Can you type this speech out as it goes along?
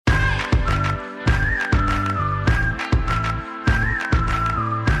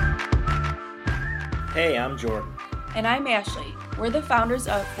Hey, I'm Jordan. And I'm Ashley. We're the founders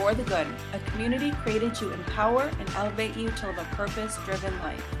of For the Good, a community created to empower and elevate you to live a purpose-driven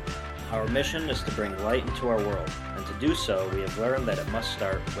life. Our mission is to bring light into our world, and to do so, we have learned that it must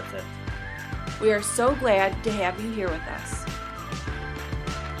start within. We are so glad to have you here with us.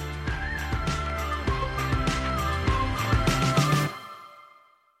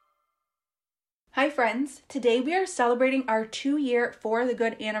 Hi friends, today we are celebrating our 2-year For the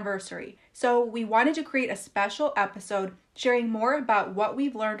Good anniversary. So we wanted to create a special episode sharing more about what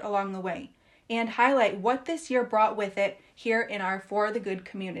we've learned along the way and highlight what this year brought with it here in our For the Good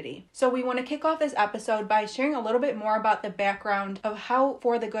community. So we want to kick off this episode by sharing a little bit more about the background of how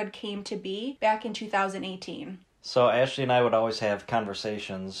For the Good came to be back in 2018. So Ashley and I would always have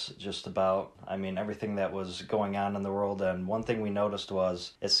conversations just about, everything that was going on in the world, and one thing we noticed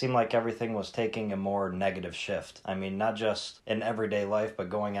was it seemed like everything was taking a more negative shift. Not just in everyday life, but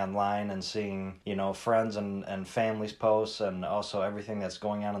going online and seeing, friends and families posts, and also everything that's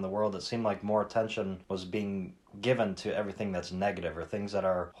going on in the world. It seemed like more attention was being given to everything that's negative or things that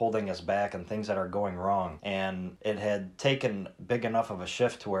are holding us back and things that are going wrong. And it had taken big enough of a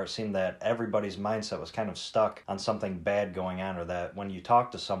shift to where it seemed that everybody's mindset was kind of stuck on something bad going on, or that when you talk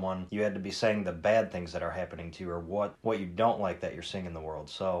to someone, you had to be saying the bad things that are happening to you, or what you don't like that you're seeing in the world.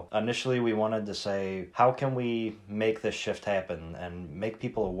 So initially we wanted to say, how can we make this shift happen and make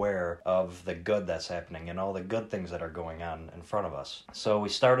people aware of the good that's happening and all the good things that are going on in front of us? So we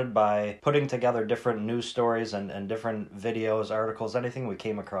started by putting together different news stories and different videos, articles, anything we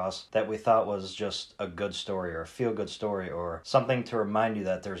came across that we thought was just a good story or a feel-good story, or something to remind you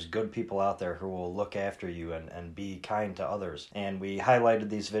that there's good people out there who will look after you and be kind to others. And we highlighted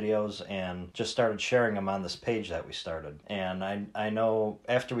these videos and just started sharing them on this page that we started. And I know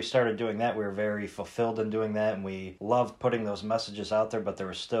after we started doing that, we were very fulfilled in doing that, and we loved putting those messages out there, but there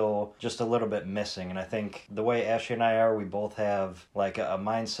was still just a little bit missing. And I think the way Ashley and I are, we both have like a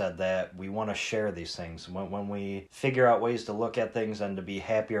mindset that we want to share these things. When we figure out ways to look at things and to be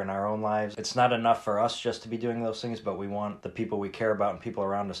happier in our own lives, it's not enough for us just to be doing those things, but we want the people we care about and people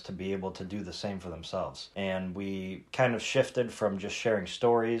around us to be able to do the same for themselves. And we kind of shifted from just sharing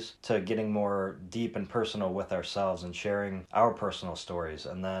stories to getting more deep and personal with ourselves and sharing our personal stories,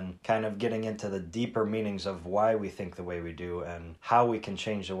 and then kind of getting into the deeper meanings of why we think the way we do and how we can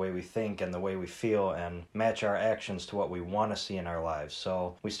change the way we think and the way we feel and match our actions to what we want to see in our lives.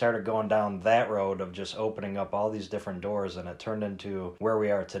 So we started going down that road of just opening up all these different doors, and it turned into where we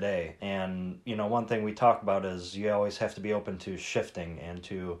are today. And one thing we talk about is you always have to be open to shifting and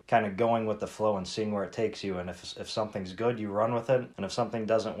to kind of going with the flow and seeing where it takes you. And if something's good, you run with it, and if something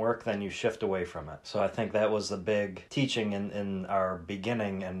doesn't work, then you shift away from it. So I think that was the big teaching in our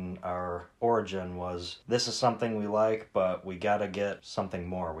beginning and our origin, was this is something we like, but we got to get something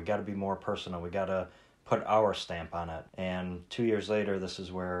more. We got to be more personal. We got to put our stamp on it. And 2 years later, this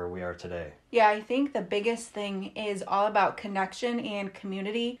is where we are today. Yeah, I think the biggest thing is all about connection and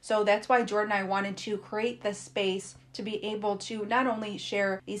community. So that's why Jordan and I wanted to create this space to be able to not only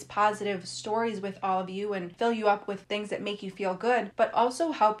share these positive stories with all of you and fill you up with things that make you feel good, but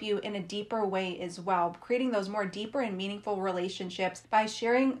also help you in a deeper way as well, creating those more deeper and meaningful relationships by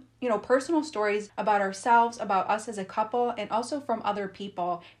sharing personal stories about ourselves, about us as a couple, and also from other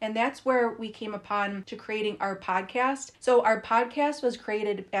people. And that's where we came upon to creating our podcast. So our podcast was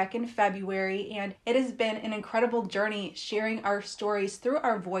created back in February, and it has been an incredible journey sharing our stories through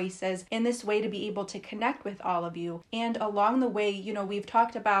our voices in this way to be able to connect with all of you. And along the way, we've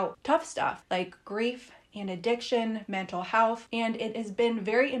talked about tough stuff like grief and addiction, mental health, and it has been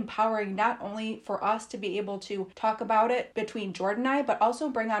very empowering not only for us to be able to talk about it between Jordan and I, but also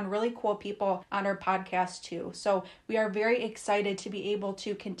bring on really cool people on our podcast too. So we are very excited to be able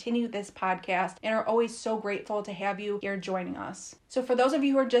to continue this podcast and are always so grateful to have you here joining us. So for those of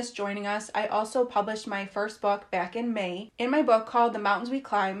you who are just joining us, I also published my first book back in May. In my book called The Mountains We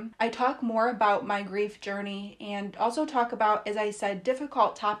Climb, I talk more about my grief journey and also talk about, as I said,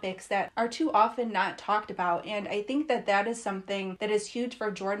 difficult topics that are too often not talked about. And I think that is something that is huge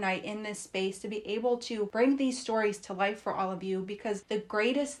for Jordan and I in this space, to be able to bring these stories to life for all of you, because the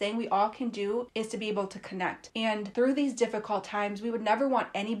greatest thing we all can do is to be able to connect. And through these difficult times, we would never want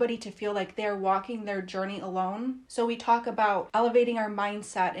anybody to feel like they're walking their journey alone. So we talk about elevating our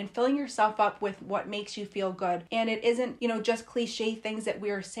mindset and filling yourself up with what makes you feel good. And it isn't, just cliche things that we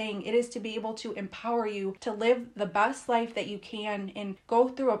are saying. It is to be able to empower you to live the best life that you can and go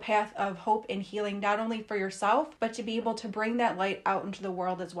through a path of hope and healing, not only for yourself, but to be able to bring that light out into the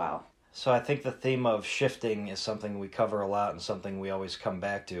world as well. So I think the theme of shifting is something we cover a lot and something we always come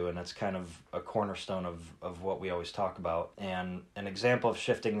back to, and it's kind of a cornerstone of what we always talk about. And an example of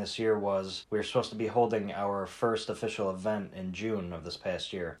shifting this year was we were supposed to be holding our first official event in June of this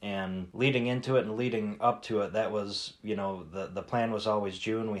past year. And leading into it and leading up to it, that was, the plan was always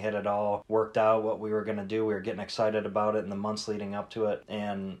June. We had it all worked out, what we were going to do. We were getting excited about it in the months leading up to it.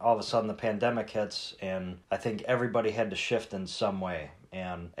 And all of a sudden the pandemic hits, and I think everybody had to shift in some way.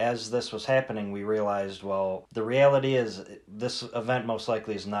 And as this was happening, we realized, well, the reality is this event most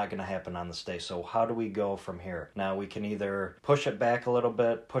likely is not going to happen on this day. So how do we go from here? Now, we can either push it back a little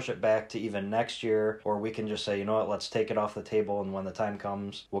bit, push it back to even next year, or we can just say, you know what, let's take it off the table, and when the time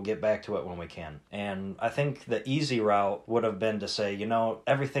comes, we'll get back to it when we can. And I think the easy route would have been to say,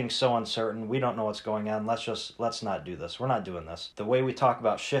 everything's so uncertain. We don't know what's going on. Let's not do this. We're not doing this. The way we talk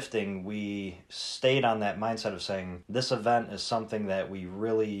about shifting, we stayed on that mindset of saying this event is something that we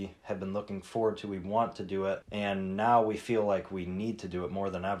really have been looking forward to. We want to do it, and now we feel like we need to do it more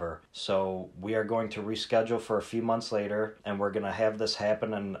than ever. So we are going to reschedule for a few months later, and we're going to have this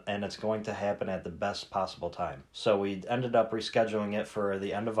happen, and it's going to happen at the best possible time. So we ended up rescheduling it for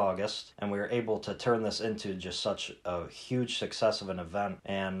the end of August, and we were able to turn this into just such a huge success of an event.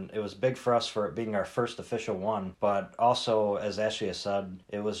 And it was big for us for it being our first official one, but also, as Ashley has said,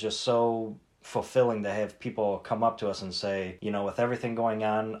 it was just so fulfilling to have people come up to us and say, with everything going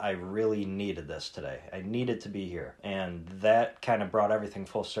on, I really needed this today. I needed to be here. And that kind of brought everything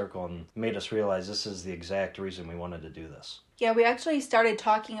full circle and made us realize this is the exact reason we wanted to do this. Yeah, we actually started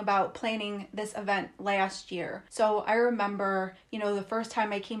talking about planning this event last year. So I remember, the first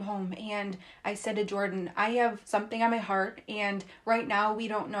time I came home and I said to Jordan, I have something on my heart, and right now we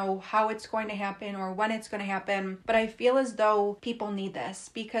don't know how it's going to happen or when it's going to happen, but I feel as though people need this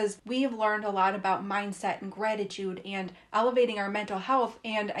because we have learned a lot about mindset and gratitude and elevating our mental health,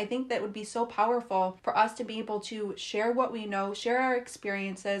 and I think that would be so powerful for us to be able to share what we know, share our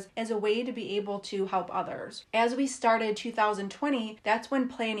experiences as a way to be able to help others. As we started 2020, that's when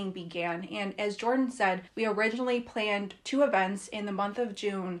planning began. And as Jordan said, we originally planned 2 events in the month of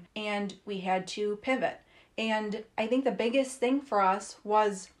June, and we had to pivot. And I think the biggest thing for us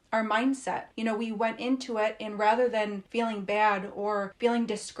was our mindset. We went into it, and rather than feeling bad or feeling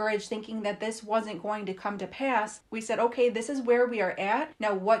discouraged, thinking that this wasn't going to come to pass, we said, okay, this is where we are at.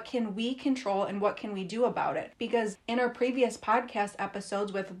 Now, what can we control and what can we do about it? Because in our previous podcast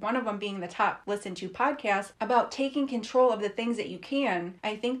episodes, with one of them being the top listened to podcast about taking control of the things that you can,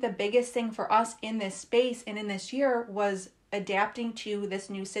 I think the biggest thing for us in this space and in this year was adapting to this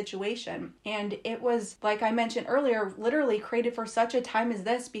new situation. And it was, like I mentioned earlier, literally created for such a time as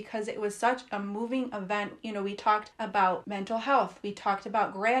this because it was such a moving event. We talked about mental health, we talked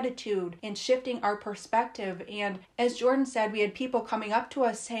about gratitude and shifting our perspective. And as Jordan said, we had people coming up to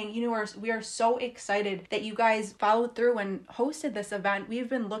us saying, we are so excited that you guys followed through and hosted this event. We've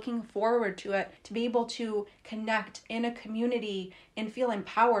been looking forward to it, to be able to connect in a community and feel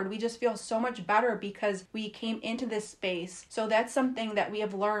empowered. We just feel so much better because we came into this space. So that's something that we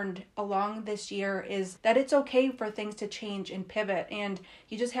have learned along this year, is that it's okay for things to change and pivot, and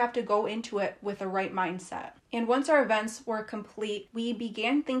you just have to go into it with the right mindset. And once our events were complete, we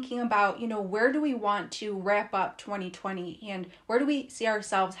began thinking about, where do we want to wrap up 2020 and where do we see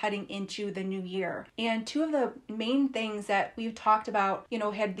ourselves heading into the new year? And 2 of the main things that we've talked about,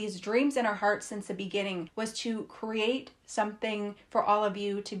 had these dreams in our hearts since the beginning, was to create something for all of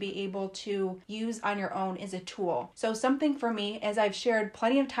you to be able to use on your own as a tool. So something for me, as I've shared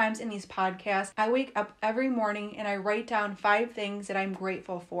plenty of times in these podcasts, I wake up every morning and I write down 5 things that I'm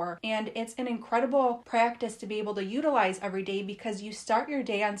grateful for. And it's an incredible practice to be able to utilize every day because you start your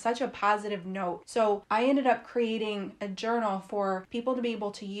day on such a positive note. So I ended up creating a journal for people to be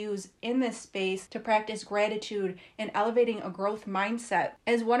able to use in this space to practice gratitude and elevating a growth mindset.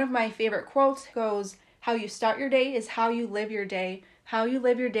 As one of my favorite quotes goes, "How you start your day is how you live your day. How you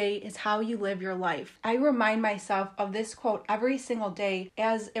live your day is how you live your life." I remind myself of this quote every single day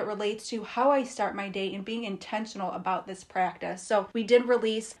as it relates to how I start my day and being intentional about this practice. So we did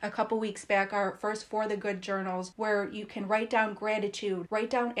release a couple weeks back our first For the Good journals, where you can write down gratitude, write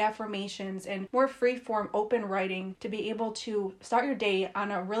down affirmations, and more free-form open writing to be able to start your day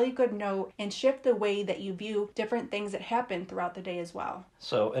on a really good note and shift the way that you view different things that happen throughout the day as well.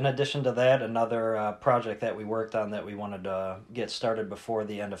 So in addition to that, another project that we worked on that we wanted to get started before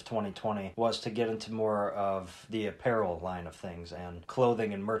the end of 2020 was to get into more of the apparel line of things and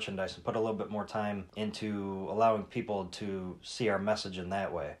clothing and merchandise, and put a little bit more time into allowing people to see our message in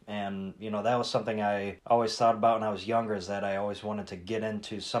that way. And that was something I always thought about when I was younger, is that I always wanted to get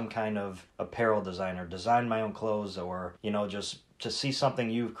into some kind of apparel design or design my own clothes, or just to see something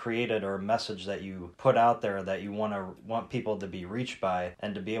you've created or a message that you put out there that you want people to be reached by,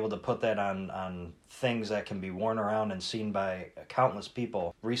 and to be able to put that on things that can be worn around and seen by countless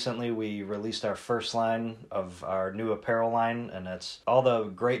people. Recently, we released our first line of our new apparel line, and it's all the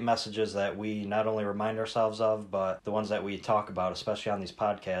great messages that we not only remind ourselves of, but the ones that we talk about, especially on these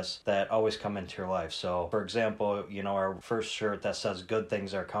podcasts, that always come into your life. So, for example, our first shirt that says "Good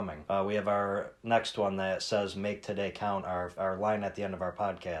things are coming." We have our next one that says "Make today count," our line at the end of our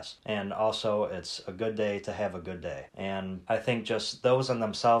podcast. And also, it's a good day to have a good day. And I think just those in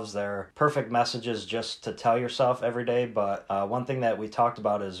themselves, they're perfect messages just to tell yourself every day. But one thing that we talked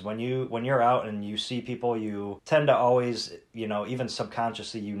about is when you're out and you see people, you tend to always, even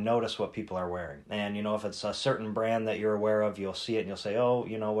subconsciously, you notice what people are wearing. And, if it's a certain brand that you're aware of, you'll see it and you'll say, oh,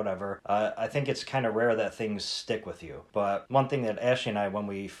 whatever. I think it's kind of rare that things stick with you. But one thing that Ashley and I, when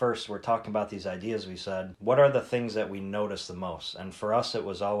we first were talking about these ideas, we said, what are the things that we notice the most? And for us, it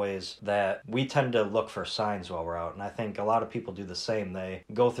was always that we tend to look for signs while we're out. And I think a lot of people do the same. They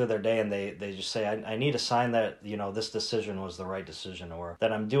go through their day and they just say, I need a sign that, this decision was the right decision, or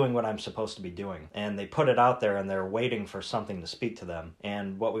that I'm doing what I'm supposed to be doing. And they put it out there and they're waiting for something to speak to them.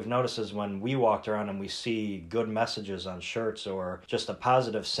 And what we've noticed is when we walked around and we see good messages on shirts or just a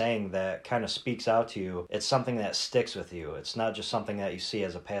positive saying that kind of speaks out to you, it's something that sticks with you. It's not just something that you see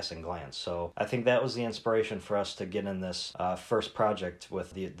as a passing glance. So I think that was the inspiration for us to get in this first project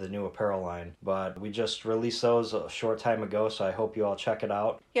with the new apparel line. But we just released those a short time ago, so I hope you all check it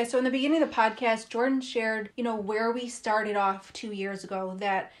out. Yeah, so in the beginning of the podcast, Jordan shared, where we started off 2 years ago,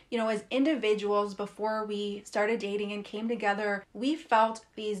 that, as individuals, before we started dating and came together, we felt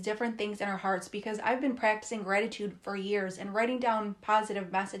these different things in our hearts, because I've been practicing gratitude for years and writing down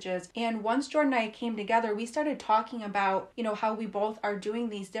positive messages. And once Jordan and I came together, we started talking about, how we both are doing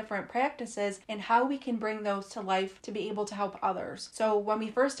these different practices and how we can bring those to life to be able to help others. So when we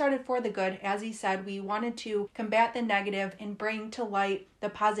first started For the Good, as he said, we wanted to combat the negative and bring to light the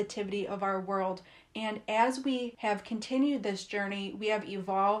positivity of our world. And as we have continued this journey, we have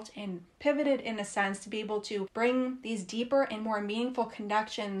evolved and pivoted in a sense to be able to bring these deeper and more meaningful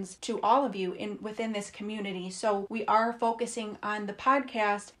connections to all of you within this community. So we are focusing on the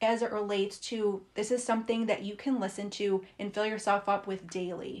podcast as it relates to, this is something that you can listen to and fill yourself up with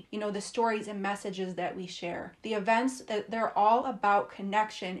daily. The stories and messages that we share. The events, that they're all about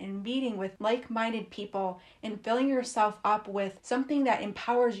connection and meeting with like-minded people and filling yourself up with something that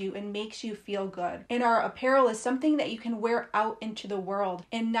empowers you and makes you feel good. And our apparel is something that you can wear out into the world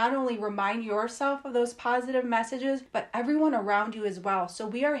and not only remind yourself of those positive messages, but everyone around you as well. So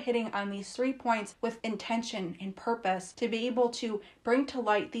we are hitting on these 3 points with intention and purpose to be able to bring to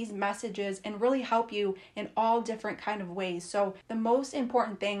light these messages and really help you in all different kind of ways. So the most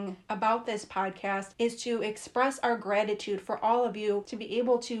important thing about this podcast is to express our gratitude for all of you to be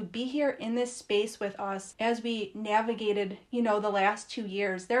able to be here in this space with us as we navigated, the last 2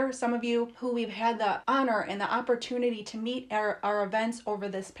 years. There are some of you who we've had the honor and the opportunity to meet at our events over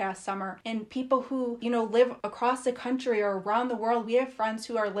this past summer, and people who, live across the country or around the world. We have friends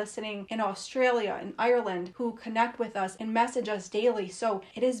who are listening in Australia and Ireland who connect with us and message us daily. So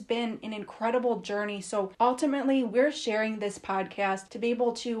it has been an incredible journey. So ultimately, we're sharing this podcast to be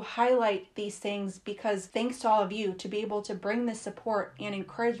able to highlight these things, because thanks to all of you, to be able to bring this support and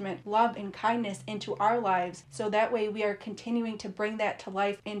encouragement, love and kindness into our lives. So that way we are continuing to bring that to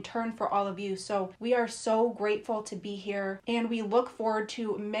life in turn for all of you. So we are so grateful to be here, and we look forward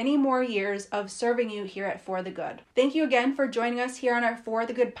to many more years of serving you here at For the Good. Thank you again for joining us here on our For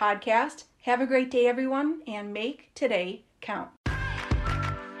the Good podcast. Have a great day, everyone, and make today count.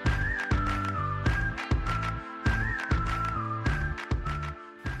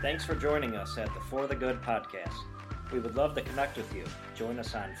 Thanks for joining us at the For the Good podcast. We would love to connect with you. Join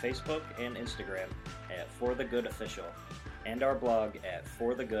us on Facebook and Instagram at For the Good Official, and our blog at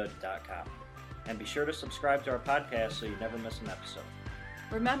forthegood.com. And be sure to subscribe to our podcast so you never miss an episode.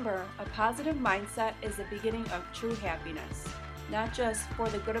 Remember, a positive mindset is the beginning of true happiness, not just for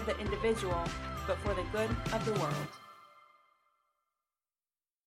the good of the individual, but for the good of the world.